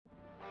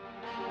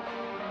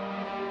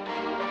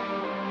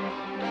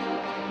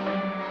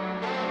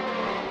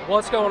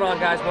What's going on,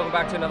 guys? Welcome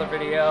back to another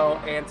video.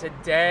 And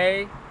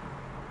today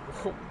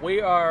we're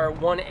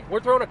throwing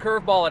a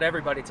curveball at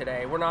everybody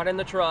today. We're not in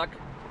the truck,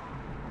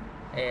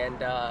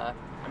 and I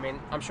mean,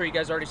 I'm sure you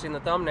guys already seen the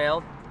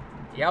thumbnail.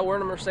 Yeah, we're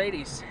in a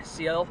Mercedes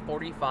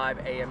CL35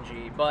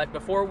 AMG. But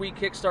before we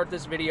kickstart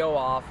this video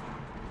off,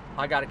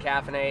 I gotta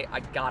caffeinate. I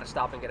gotta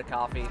stop and get a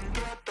coffee.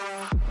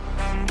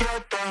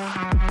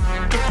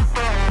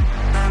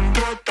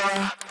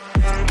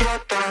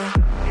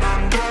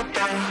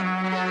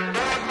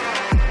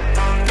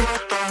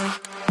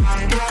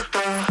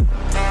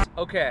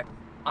 Okay,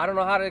 I don't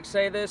know how to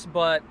say this,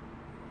 but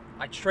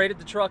I traded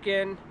the truck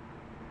in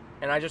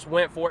and I just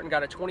went for it and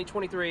got a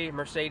 2023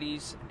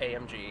 Mercedes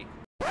AMG.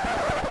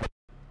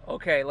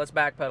 Okay, let's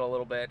backpedal a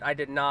little bit. I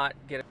did not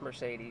get a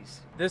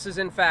Mercedes. This is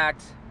in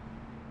fact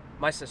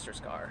my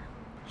sister's car.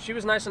 She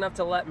was nice enough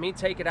to let me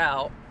take it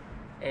out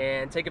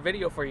and take a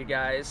video for you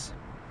guys.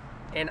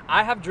 And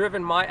I have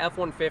driven my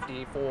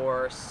F-150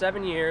 for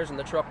 7 years, and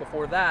the truck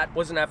before that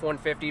was an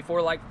F-150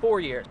 for like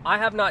 4 years. I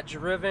have not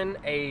driven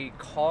a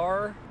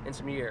car in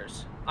some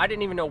years. I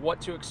didn't even know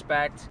what to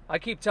expect. I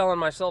keep telling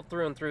myself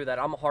through and through that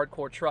I'm a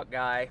hardcore truck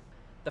guy.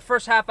 The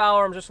first half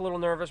hour I'm just a little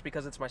nervous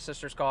because it's my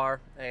sister's car,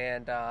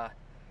 and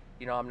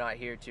you know, I'm not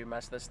here to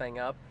mess this thing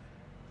up.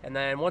 And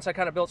then once I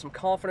kind of built some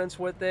confidence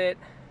with it,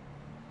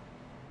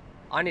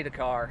 I need a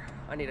car.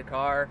 I need a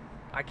car.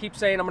 I keep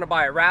saying I'm gonna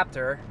buy a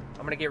Raptor.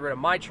 I'm gonna get rid of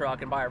my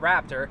truck and buy a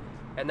Raptor,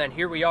 and then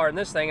here we are in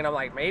this thing, and I'm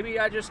like, maybe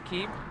I just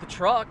keep the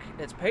truck,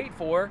 it's paid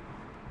for,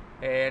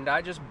 and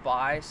I just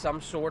buy some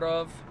sort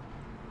of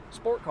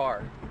sport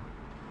car.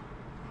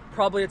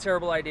 Probably a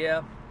terrible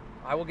idea.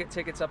 I will get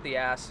tickets up the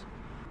ass.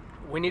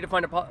 We need to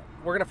find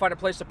we're gonna find a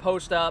place to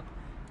post up,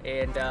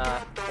 and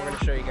we're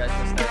gonna show you guys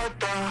this thing.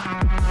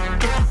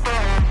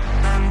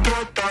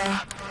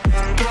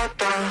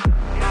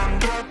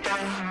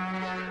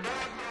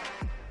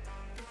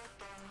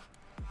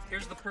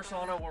 Here's the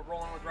Persona we're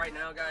rolling with right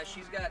now, guys.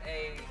 She's got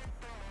a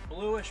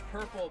bluish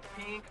purple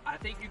pink. I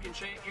think you can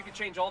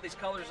change all these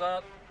colors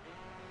up,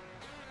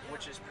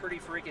 which is pretty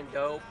freaking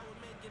dope.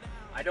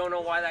 I don't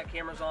know why that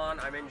camera's on.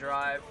 I'm in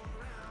drive.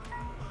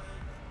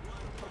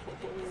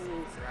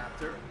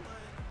 Raptor.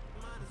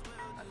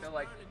 I feel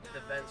like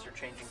the vents are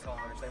changing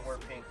colors. They were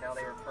pink, now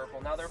they were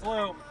purple, now they're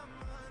blue.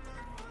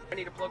 I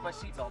need to plug my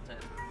seatbelt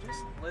in.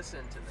 Just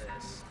listen to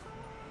this.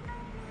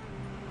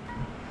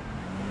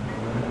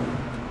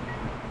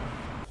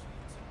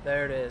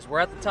 There it is.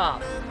 We're at the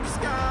top.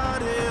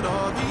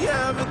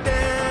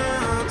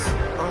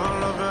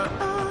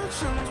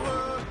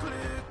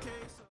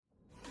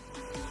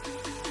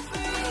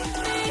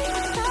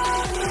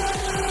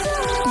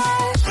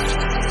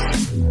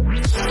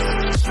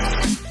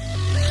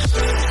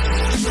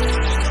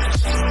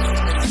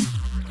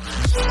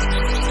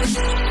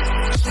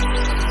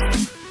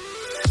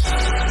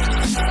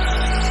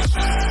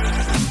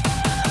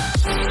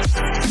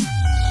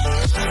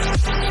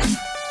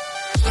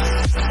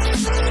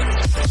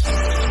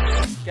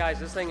 Guys,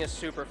 this thing is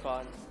super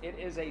fun. It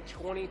is a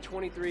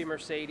 2023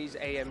 Mercedes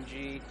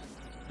AMG.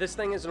 This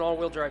thing is an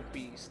all-wheel drive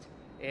beast,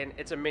 and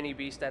it's a mini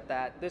beast at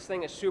that. This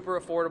thing is super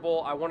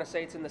affordable. I want to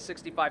say it's in the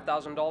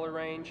 $65,000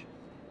 range.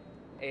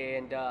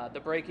 And the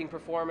braking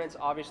performance,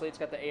 obviously it's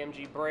got the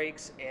AMG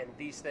brakes, and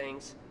these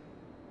things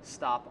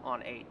stop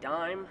on a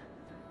dime.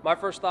 My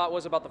first thought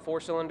was about the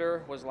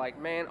four-cylinder, was like,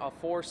 man, a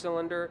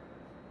four-cylinder,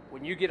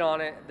 when you get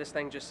on it, this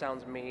thing just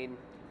sounds mean.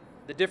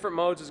 The different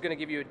modes is going to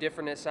give you a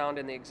different sound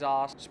in the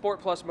exhaust. Sport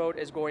Plus mode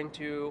is going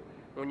to,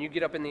 when you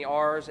get up in the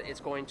R's, it's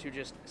going to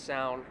just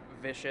sound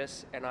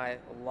vicious, and I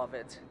love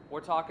it.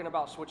 We're talking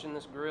about switching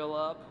this grille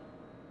up,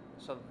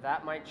 so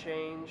that might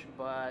change,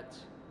 but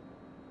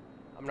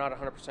I'm not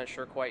 100%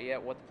 sure quite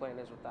yet what the plan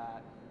is with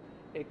that.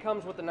 It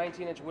comes with the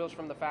 19-inch wheels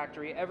from the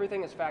factory.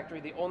 Everything is factory.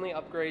 The only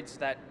upgrades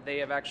that they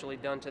have actually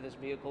done to this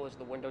vehicle is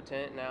the window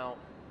tint. Now,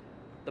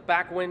 the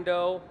back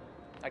window,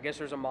 I guess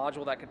there's a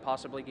module that could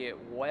possibly get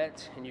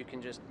wet and you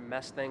can just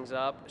mess things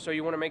up. So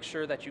you want to make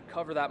sure that you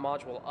cover that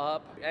module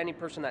up. Any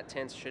person that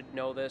tints should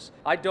know this.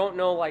 I don't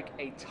know like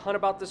a ton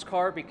about this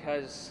car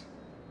because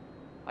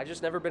I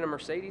just never been a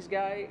Mercedes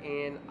guy,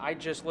 and I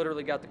just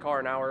literally got the car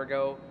an hour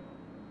ago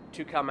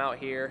to come out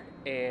here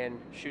and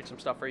shoot some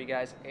stuff for you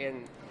guys,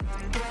 and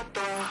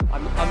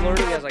I'm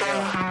learning as I go.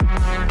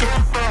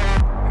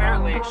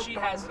 Apparently she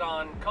has it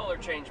on color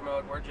change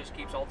mode where it just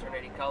keeps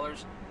alternating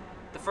colors.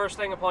 The first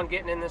thing upon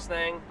getting in this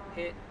thing,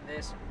 hit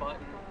this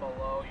button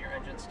below your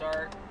engine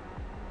start.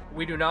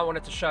 We do not want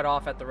it to shut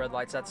off at the red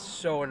lights. That's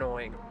so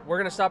annoying. We're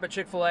gonna stop at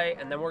Chick-fil-A,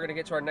 and then we're gonna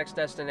get to our next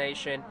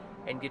destination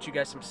and get you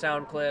guys some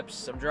sound clips,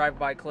 some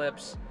drive-by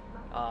clips.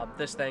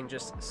 This thing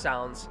just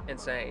sounds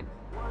insane.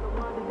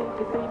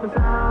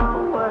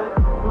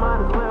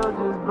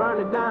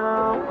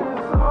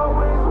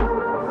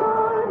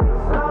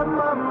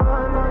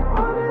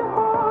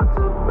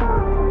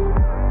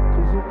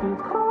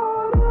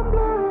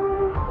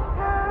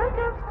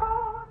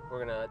 We're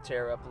gonna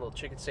tear up a little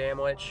chicken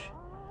sandwich,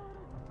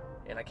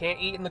 and I can't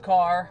eat in the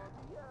car.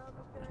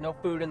 There's no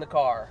food in the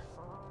car,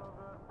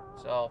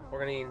 so we're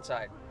gonna eat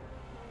inside.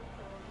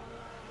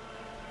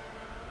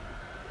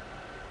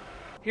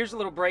 Here's a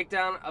little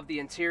breakdown of the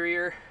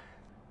interior.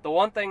 The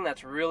one thing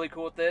that's really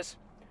cool with this,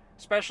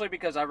 especially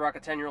because I rock a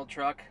 10-year-old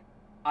truck,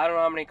 I don't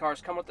know how many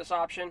cars come with this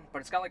option, but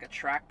it's got like a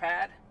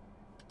trackpad.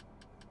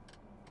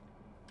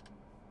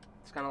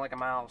 It's kind of like a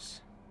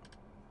mouse.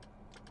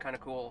 Kind of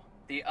cool.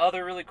 The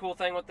other really cool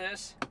thing with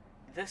this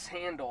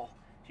handle,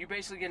 you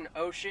basically get an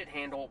oh shit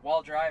handle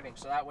while driving,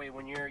 so that way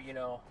when you're, you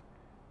know,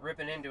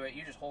 ripping into it,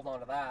 you just hold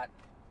on to that.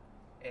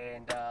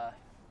 And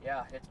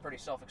yeah, it's pretty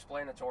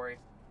self-explanatory.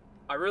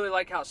 I really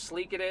like how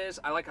sleek it is.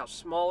 I like how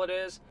small it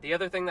is. The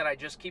other thing that I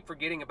just keep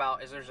forgetting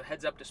about is there's a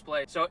heads-up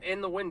display. So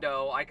in the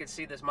window, I could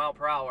see this mile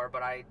per hour,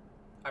 but I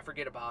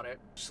forget about it.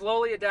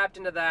 Slowly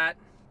adapting to that.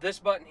 This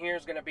button here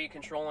is going to be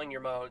controlling your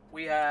mode.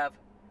 We have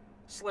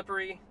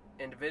slippery,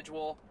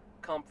 individual,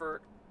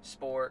 comfort,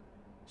 sport,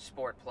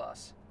 sport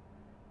plus.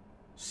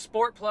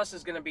 Sport plus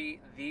is going to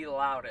be the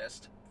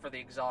loudest for the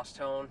exhaust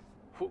tone.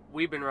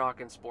 We've been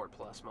rocking sport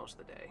plus most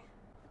of the day.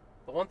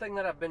 The one thing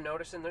that I've been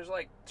noticing, there's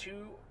like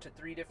 2 to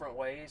 3 different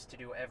ways to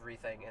do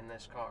everything in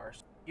this car.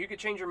 You could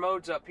change your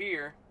modes up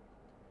here,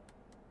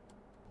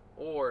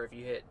 or if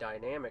you hit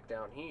dynamic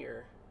down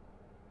here.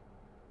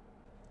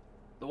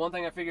 The one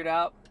thing I figured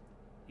out,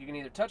 you can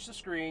either touch the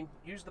screen,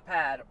 use the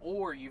pad,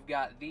 or you've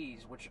got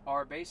these, which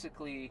are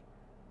basically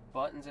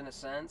buttons in a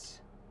sense.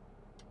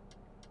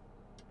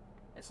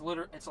 It's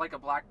like a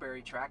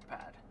BlackBerry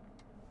trackpad.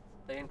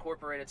 They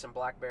incorporated some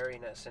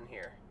BlackBerry-ness in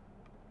here,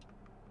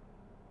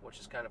 which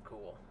is kind of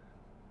cool.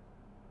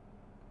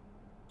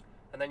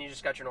 And then you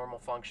just got your normal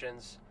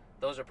functions.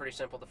 Those are pretty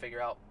simple to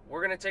figure out.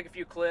 We're gonna take a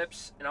few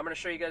clips and I'm gonna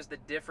show you guys the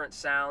different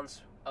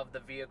sounds of the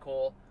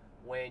vehicle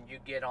when you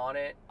get on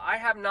it. I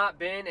have not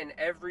been in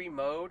every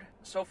mode.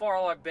 So far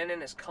all I've been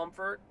in is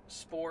Comfort,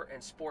 Sport,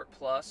 and Sport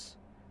Plus.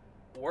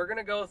 We're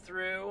gonna go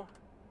through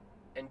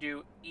and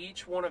do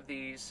each one of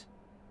these,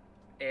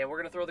 and we're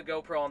gonna throw the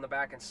GoPro on the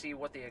back and see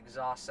what the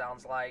exhaust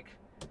sounds like.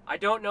 I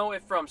don't know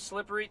if from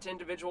slippery to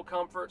individual,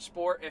 comfort,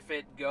 sport, if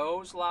it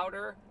goes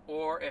louder,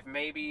 or if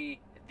maybe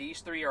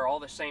these 3 are all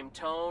the same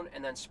tone,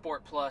 and then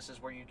Sport Plus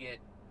is where you get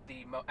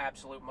the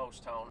absolute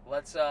most tone.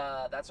 That's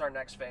our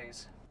next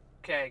phase.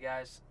 Okay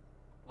guys,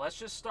 let's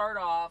just start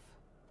off.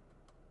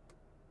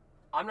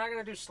 I'm not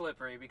gonna do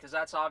slippery because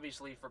that's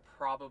obviously for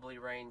probably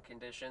rain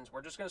conditions.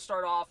 We're just gonna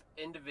start off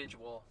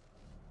individual.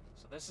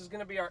 So this is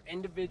gonna be our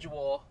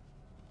individual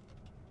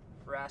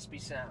raspy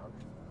sound.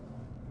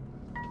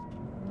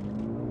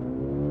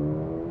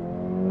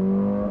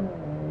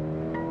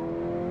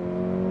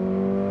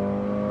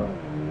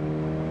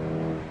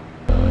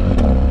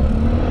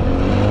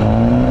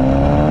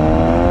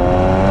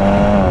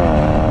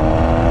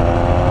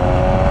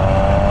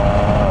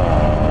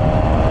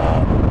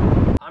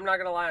 I'm not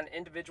gonna lie, on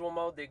individual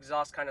mode, the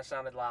exhaust kind of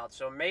sounded loud,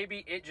 so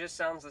maybe it just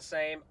sounds the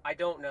same. I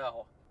don't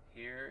know.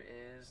 Here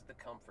is the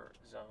comfort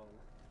zone.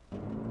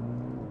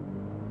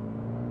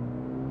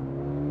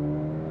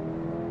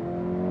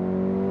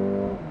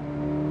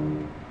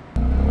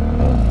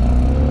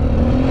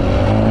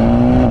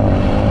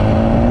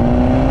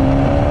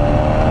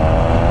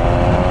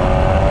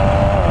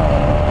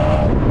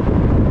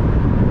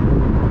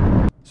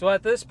 So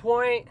at this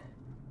point,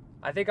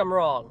 I think I'm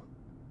wrong.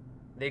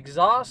 The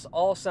exhaust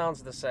all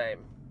sounds the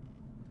same,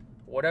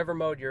 whatever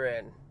mode you're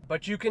in.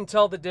 But you can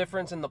tell the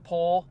difference in the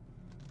pull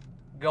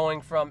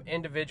going from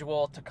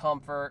individual to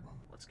comfort.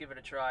 Let's give it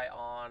a try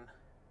on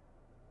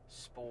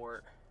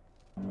sport.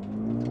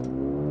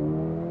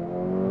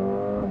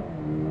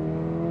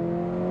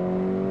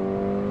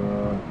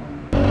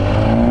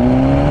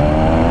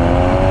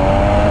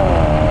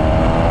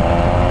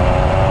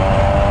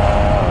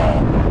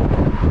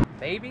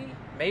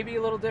 Maybe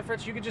a little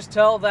difference. You can just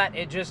tell that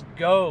it just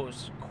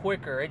goes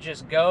quicker. It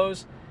just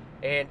goes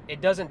and it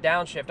doesn't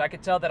downshift. I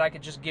could tell that I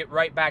could just get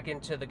right back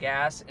into the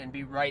gas and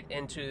be right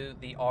into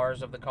the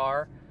R's of the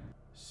car.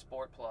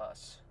 Sport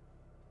Plus.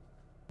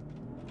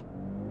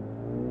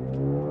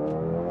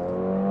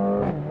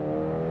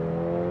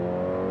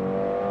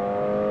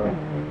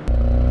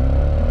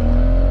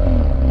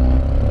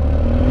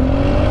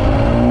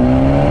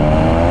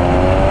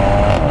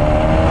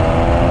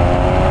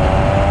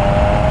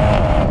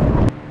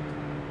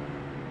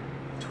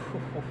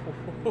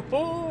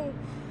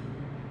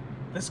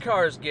 This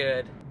car is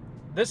good.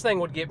 This thing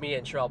would get me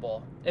in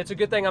trouble. It's a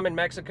good thing I'm in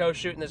Mexico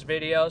shooting this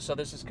video, so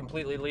this is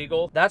completely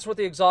legal. That's what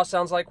the exhaust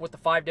sounds like with the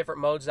 5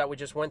 different modes that we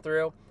just went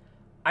through.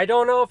 I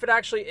don't know if it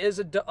actually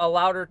is a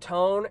louder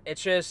tone.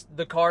 It's just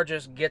the car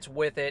just gets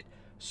with it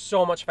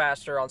so much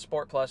faster on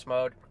Sport Plus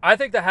mode. I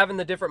think that having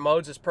the different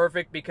modes is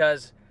perfect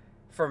because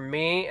for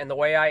me and the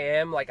way I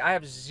am, like I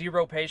have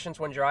zero patience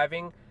when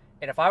driving.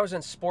 And if I was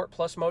in Sport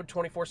Plus mode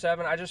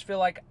 24/7, I just feel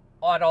like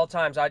at all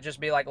times I'd just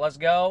be like, let's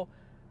go.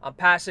 I'm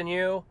passing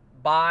you,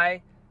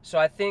 bye. So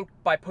I think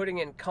by putting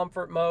in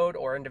comfort mode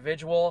or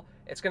individual,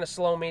 it's gonna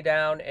slow me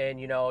down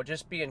and, you know,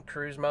 just be in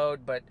cruise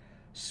mode. But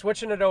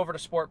switching it over to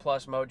Sport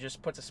Plus mode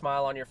just puts a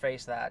smile on your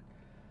face.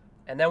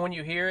 And then when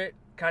you hear it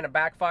kind of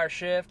backfire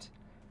shift,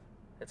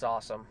 it's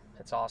awesome.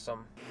 It's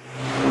awesome.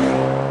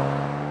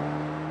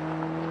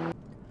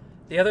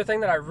 The other thing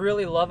that I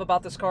really love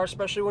about this car,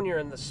 especially when you're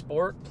in the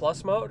Sport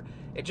Plus mode,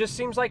 it just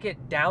seems like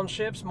it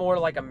downshifts more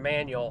like a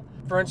manual.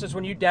 For instance,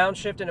 when you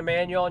downshift in a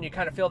manual and you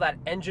kind of feel that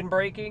engine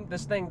braking,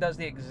 this thing does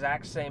the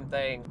exact same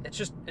thing. It's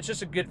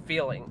just a good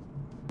feeling.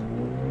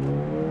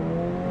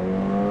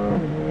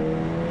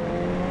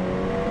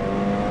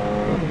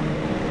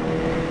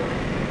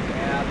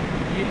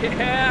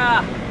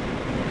 Yeah.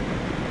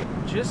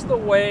 Just the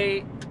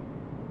way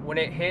when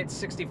it hits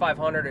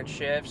 6,500 and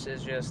shifts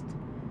is just,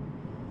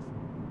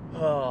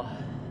 oh,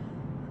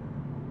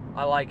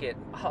 I like it.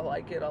 I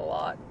like it a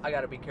lot. I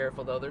gotta be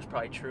careful though. There's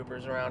probably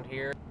troopers around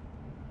here.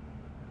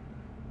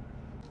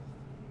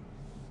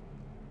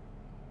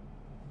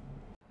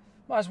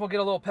 Might as well get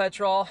a little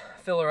petrol,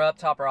 fill her up,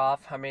 top her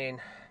off. I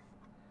mean,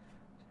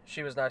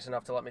 she was nice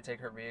enough to let me take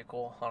her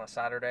vehicle on a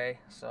Saturday,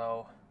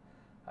 so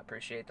I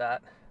appreciate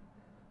that.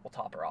 We'll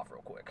top her off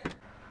real quick.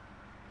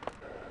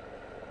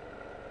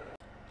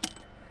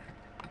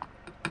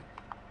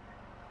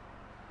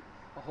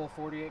 A whole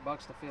 48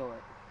 bucks to fill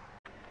it.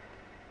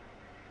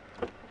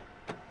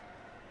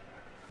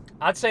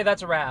 I'd say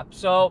that's a wrap.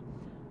 So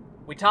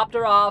we topped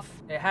her off.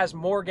 It has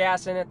more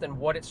gas in it than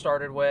what it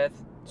started with.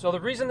 So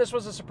the reason this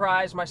was a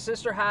surprise, my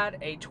sister had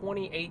a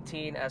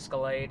 2018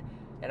 Escalade,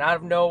 and out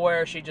of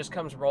nowhere she just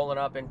comes rolling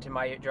up into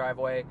my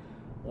driveway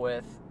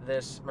with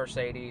this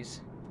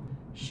Mercedes.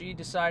 She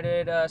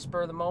decided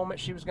spur of the moment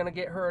she was going to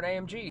get her an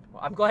AMG.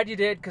 I'm glad you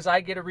did, because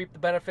I get to reap the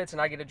benefits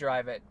and I get to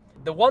drive it.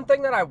 The one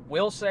thing that I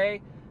will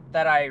say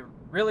that I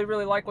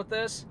really like with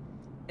this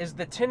is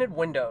the tinted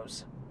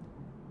windows.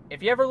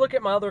 If you ever look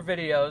at my other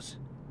videos,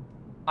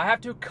 I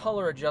have to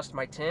color adjust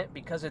my tint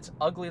because it's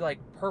ugly like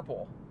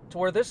purple, to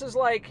where this is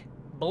like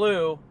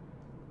blue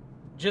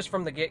just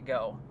from the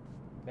get-go.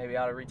 Maybe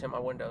I ought to retint my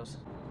windows.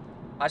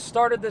 I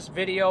started this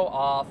video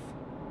off,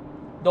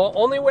 the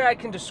only way I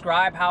can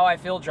describe how I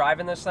feel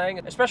driving this thing,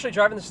 especially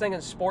driving this thing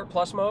in Sport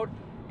Plus mode,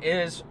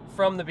 is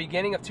from the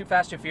beginning of Too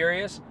Fast, Too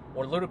Furious,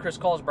 when Ludacris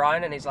calls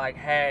Brian and he's like,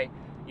 hey,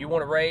 you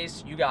want to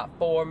race? You got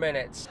 4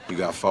 minutes. You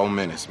got 4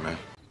 minutes, man.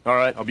 All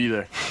right, I'll be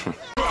there.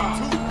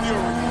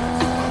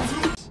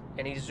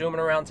 And he's zooming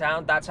around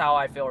town. That's how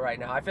I feel right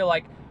now. I feel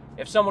like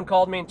if someone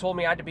called me and told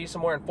me I had to be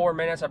somewhere in 4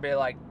 minutes, I'd be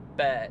like,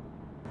 bet.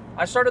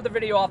 I started the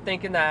video off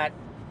thinking that,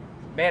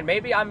 man,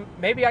 maybe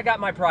I got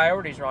my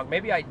priorities wrong.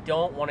 Maybe I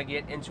don't want to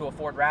get into a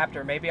Ford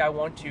Raptor. Maybe I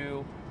want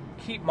to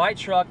keep my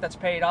truck that's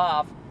paid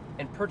off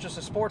and purchase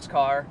a sports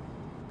car.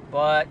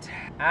 But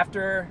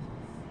after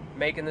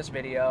making this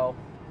video,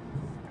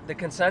 the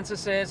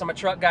consensus is I'm a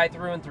truck guy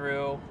through and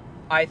through.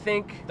 I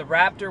think the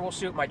Raptor will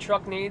suit my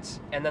truck needs,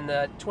 and then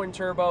the twin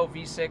turbo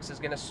V6 is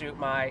going to suit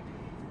my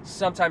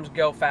sometimes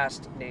go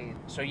fast need.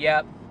 So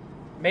yeah,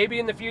 maybe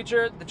in the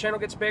future the channel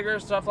gets bigger,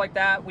 stuff like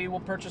that, we will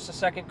purchase a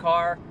second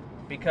car,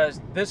 because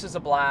this is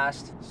a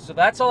blast. So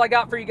that's all I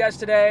got for you guys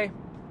today.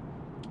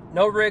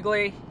 No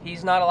Wrigley,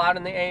 he's not allowed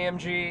in the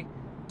AMG,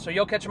 so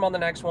you'll catch him on the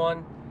next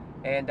one.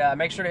 And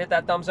make sure to hit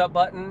that thumbs up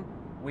button.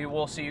 We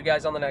will see you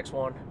guys on the next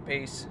one.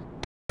 Peace.